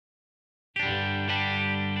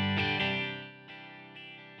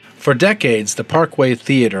For decades, the Parkway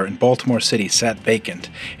Theater in Baltimore City sat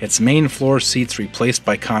vacant, its main floor seats replaced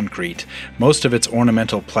by concrete, most of its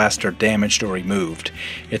ornamental plaster damaged or removed.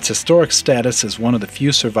 Its historic status as one of the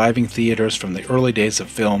few surviving theaters from the early days of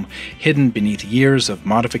film, hidden beneath years of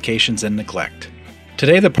modifications and neglect.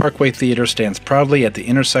 Today, the Parkway Theater stands proudly at the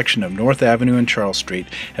intersection of North Avenue and Charles Street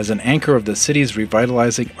as an anchor of the city's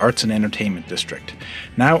revitalizing arts and entertainment district.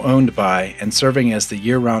 Now owned by and serving as the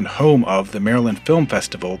year-round home of the Maryland Film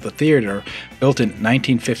Festival, the theater, built in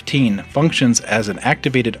 1915, functions as an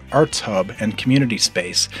activated arts hub and community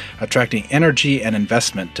space, attracting energy and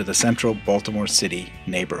investment to the central Baltimore City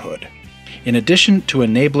neighborhood. In addition to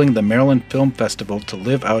enabling the Maryland Film Festival to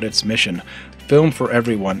live out its mission, Film for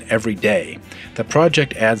Everyone Every Day, the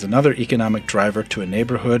project adds another economic driver to a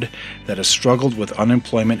neighborhood that has struggled with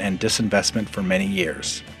unemployment and disinvestment for many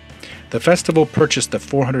years. The festival purchased the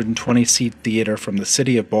 420-seat theater from the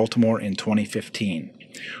city of Baltimore in 2015.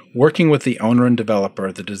 Working with the owner and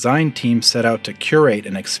developer, the design team set out to curate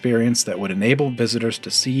an experience that would enable visitors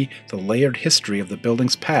to see the layered history of the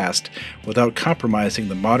building's past without compromising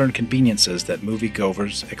the modern conveniences that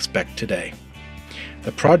moviegoers expect today.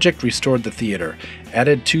 The project restored the theater,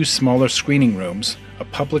 added 2 smaller screening rooms, a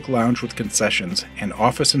public lounge with concessions, and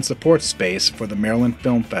office and support space for the Maryland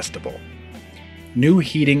Film Festival. New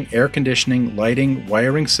heating, air conditioning, lighting,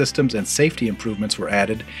 wiring systems, and safety improvements were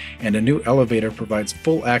added, and a new elevator provides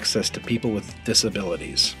full access to people with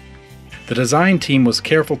disabilities. The design team was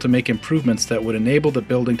careful to make improvements that would enable the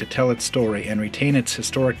building to tell its story and retain its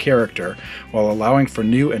historic character, while allowing for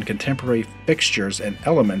new and contemporary fixtures and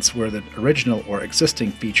elements where the original or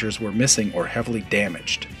existing features were missing or heavily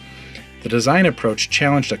damaged. The design approach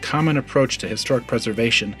challenged a common approach to historic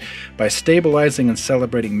preservation by stabilizing and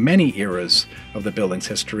celebrating many eras of the building's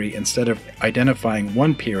history instead of identifying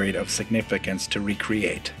one period of significance to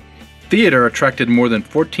recreate. The theater attracted more than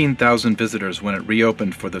 14,000 visitors when it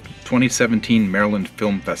reopened for the 2017 Maryland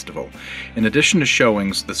Film Festival. In addition to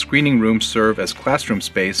showings, the screening rooms serve as classroom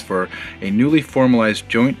space for a newly formalized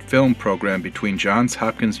joint film program between Johns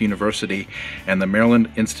Hopkins University and the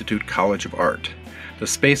Maryland Institute College of Art. The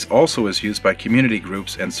space also is used by community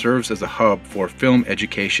groups and serves as a hub for film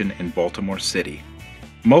education in Baltimore City.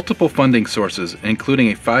 Multiple funding sources,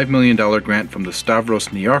 including a $5 million grant from the Stavros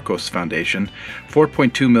Niarchos Foundation,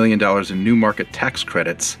 $4.2 million in New Market tax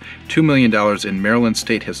credits, $2 million in Maryland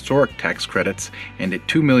State Historic tax credits, and a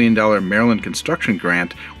 $2 million Maryland construction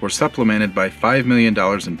grant were supplemented by $5 million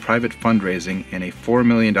in private fundraising and a $4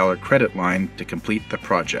 million credit line to complete the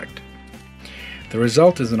project. The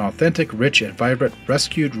result is an authentic, rich, and vibrant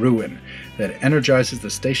rescued ruin that energizes the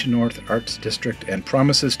Station North Arts District and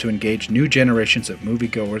promises to engage new generations of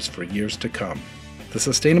moviegoers for years to come. The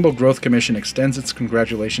Sustainable Growth Commission extends its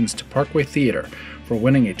congratulations to Parkway Theater for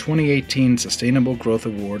winning a 2018 Sustainable Growth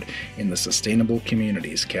Award in the Sustainable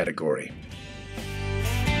Communities category.